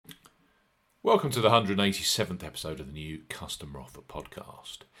Welcome to the 187th episode of the new Customer Offer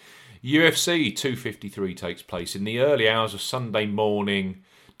podcast. UFC253 takes place in the early hours of Sunday morning,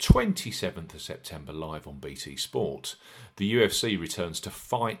 27th of September, live on BT Sport. The UFC returns to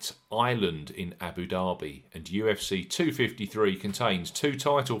Fight Island in Abu Dhabi, and UFC 253 contains two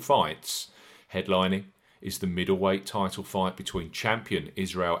title fights. Headlining is the middleweight title fight between champion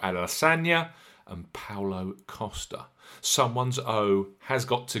Israel Adesanya and Paulo Costa. Someone's O has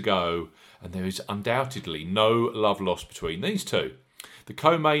got to go, and there is undoubtedly no love lost between these two. The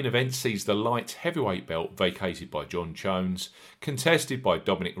co-main event sees the light heavyweight belt vacated by John Jones, contested by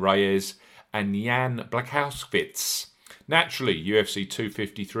Dominic Reyes and Jan Blachowicz. Naturally, UFC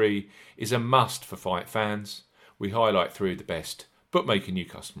 253 is a must for fight fans. We highlight three of the best Bookmaker new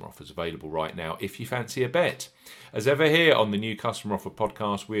customer offers available right now if you fancy a bet. As ever here on the new customer offer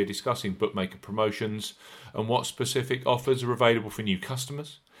podcast, we are discussing Bookmaker promotions and what specific offers are available for new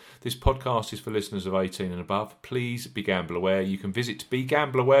customers. This podcast is for listeners of 18 and above. Please be gamble aware. You can visit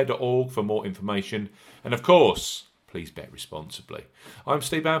begambleaware.org for more information. And of course, please bet responsibly. I'm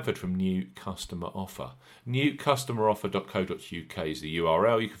Steve Bamford from New Customer Offer. Newcustomeroffer.co.uk is the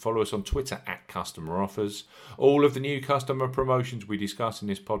URL. You can follow us on Twitter at Customer Offers. All of the new customer promotions we discuss in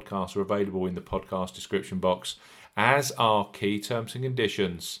this podcast are available in the podcast description box, as are key terms and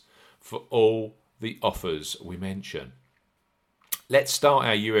conditions for all the offers we mention. Let's start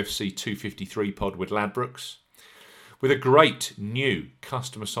our UFC 253 pod with Ladbrokes. With a great new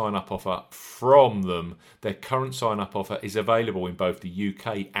customer sign-up offer from them, their current sign-up offer is available in both the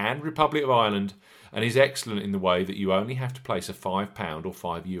UK and Republic of Ireland and is excellent in the way that you only have to place a £5 or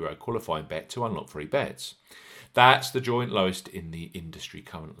 €5 qualifying bet to unlock free bets. That's the joint lowest in the industry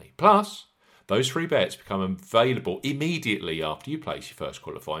currently. Plus, those free bets become available immediately after you place your first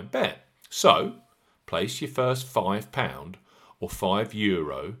qualifying bet. So, place your first £5 or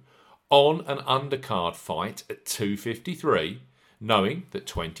 €5 on an undercard fight at 253, knowing that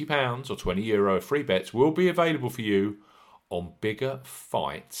 £20 or €20 free bets will be available for you on bigger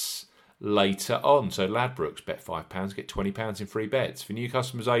fights later on. So Ladbrokes, bet £5, get £20 in free bets. For new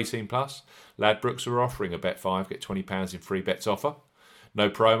customers 18 plus, Ladbrokes are offering a bet 5, get £20 in free bets offer. No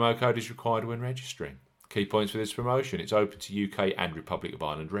promo code is required when registering. Key points for this promotion: it's open to UK and Republic of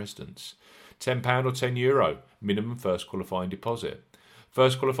Ireland residents. £10 or €10 minimum first qualifying deposit.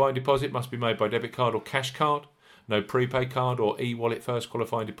 First qualifying deposit must be made by debit card or cash card. No prepaid card or e-wallet first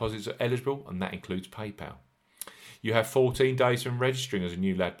qualifying deposits are eligible, and that includes PayPal. You have 14 days from registering as a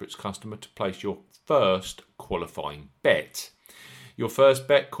new Ladbrokes customer to place your first qualifying bet. Your first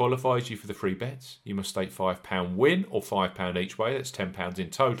bet qualifies you for the free bets. You must stake £5 win or £5 each way, that's £10 in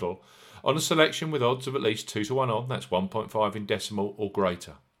total, on a selection with odds of at least 2 to 1 on, that's 1.5 in decimal or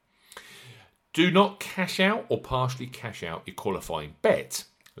greater. Do not cash out or partially cash out your qualifying bet.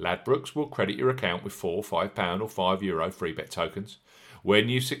 Ladbrokes will credit your account with £4, £5 or €5 free bet tokens when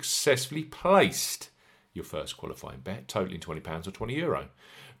you've successfully placed your first qualifying bet, totaling £20 or €20.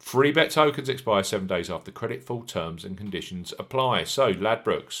 Free bet tokens expire 7 days after credit. Full terms and conditions apply. So,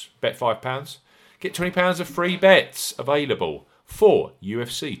 Ladbrokes, bet £5, get £20 of free bets available for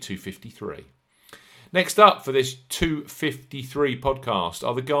UFC 253. Next up for this 253 podcast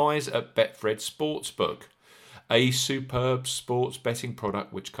are the guys at Betfred Sportsbook, a superb sports betting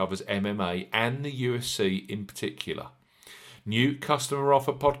product which covers MMA and the UFC in particular. New customer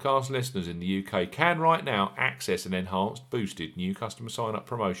offer podcast listeners in the UK can right now access an enhanced boosted new customer sign-up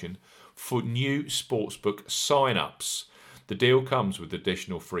promotion for new sportsbook sign-ups. The deal comes with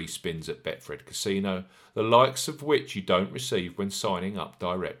additional free spins at Betfred Casino, the likes of which you don't receive when signing up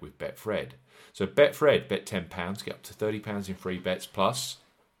direct with Betfred. So Betfred, bet £10, get up to £30 in free bets plus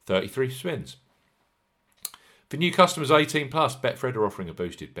 33 spins. For new customers 18 plus, Betfred are offering a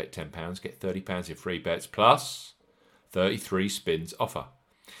boosted bet £10, get £30 in free bets plus 33 spins offer.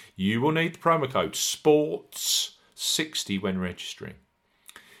 You will need the promo code SPORTS60 when registering.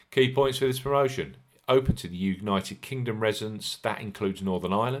 Key points for this promotion: open to the United Kingdom residents, that includes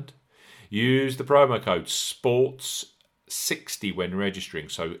Northern Ireland. Use the promo code SPORTS60 when registering,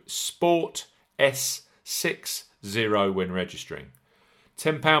 so SPORT S60 when registering.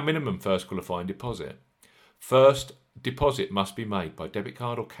 £10 minimum first qualifying deposit. First deposit must be made by debit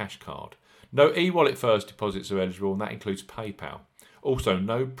card or cash card. No e-wallet first deposits are eligible, and that includes PayPal. Also,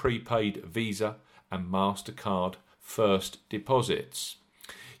 no prepaid Visa and MasterCard first deposits.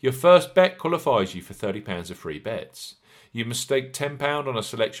 Your first bet qualifies you for £30 of free bets. You must stake £10 on a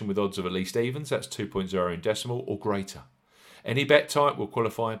selection with odds of at least evens, that's 2.0 in decimal or greater. Any bet type will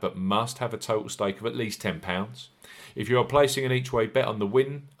qualify but must have a total stake of at least £10. If you are placing an each way bet on the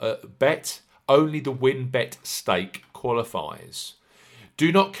win bet, only the win bet stake qualifies.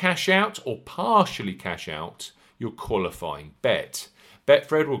 Do not cash out or partially cash out your qualifying bet.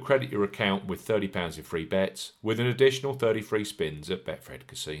 Betfred will credit your account with £30 in free bets, with an additional 30 free spins at Betfred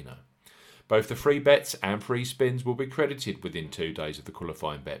Casino. Both the free bets and free spins will be credited within 2 days of the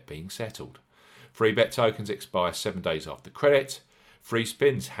qualifying bet being settled. Free bet tokens expire 7 days after credit. Free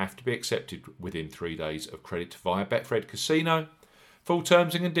spins have to be accepted within 3 days of credit via Betfred Casino. Full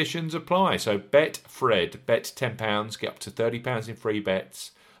terms and conditions apply. So Betfred, bet £10, get up to £30 in free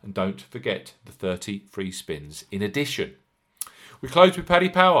bets, and don't forget the 30 free spins in addition. We close with Paddy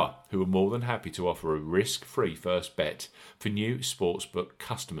Power, who are more than happy to offer a risk-free first bet for new sportsbook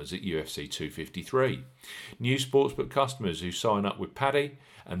customers at UFC 253. New sportsbook customers who sign up with Paddy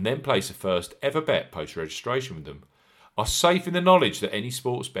and then place a first ever bet post-registration with them are safe in the knowledge that any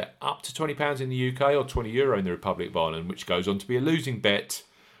sports bet up to £20 in the UK or €20 in the Republic of Ireland, which goes on to be a losing bet,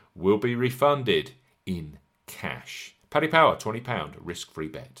 will be refunded in cash. Paddy Power, £20 risk-free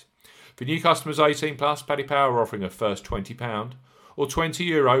bet. For new customers 18 plus, Paddy Power are offering a first £20 or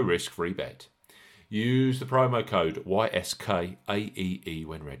 €20 risk-free bet. Use the promo code YSKAEE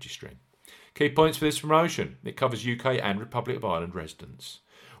when registering. Key points for this promotion: it covers UK and Republic of Ireland residents.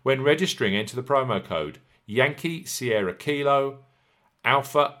 When registering, enter the promo code Yankee Sierra Kilo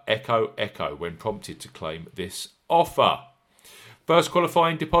Alpha Echo Echo when prompted to claim this offer. First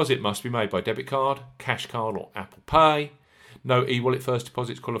qualifying deposit must be made by debit card, cash card or Apple Pay. No e-wallet first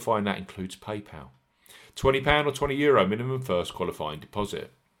deposits qualifying, that includes PayPal. £20 or €20 minimum first qualifying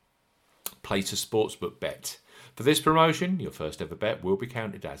deposit. Place a sportsbook bet. For this promotion, your first ever bet will be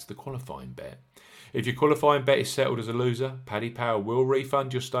counted as the qualifying bet. If your qualifying bet is settled as a loser, Paddy Power will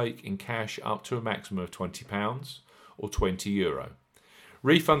refund your stake in cash up to a maximum of £20 or €20.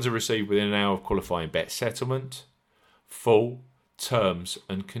 Refunds are received within an hour of qualifying bet settlement. Full terms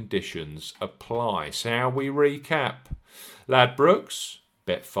and conditions apply. So how we recap: Ladbrokes,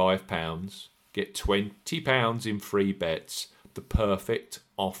 bet £5, get £20 in free bets. The perfect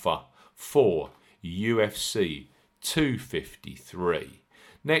offer for UFC 253.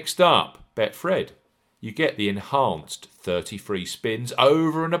 Next up, Betfred. You get the enhanced 30 free spins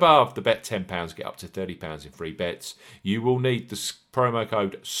over and above the bet £10, get up to £30 in free bets. You will need the promo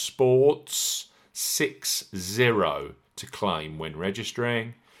code SPORTS60 to claim when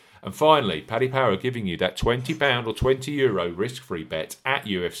registering. And finally, Paddy Power are giving you that £20 or €20 risk-free bet at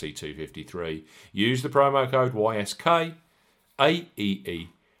UFC 253. Use the promo code YSKAEE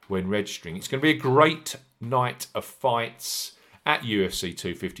when registering. It's going to be a great night of fights at UFC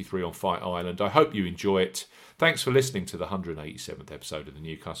 253 on Fight Island. I hope you enjoy it. Thanks for listening to the 187th episode of the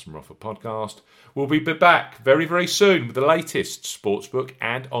New Customer Offer podcast. We'll be back very, very soon with the latest sportsbook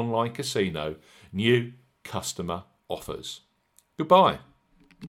and online casino new customer offers. Goodbye.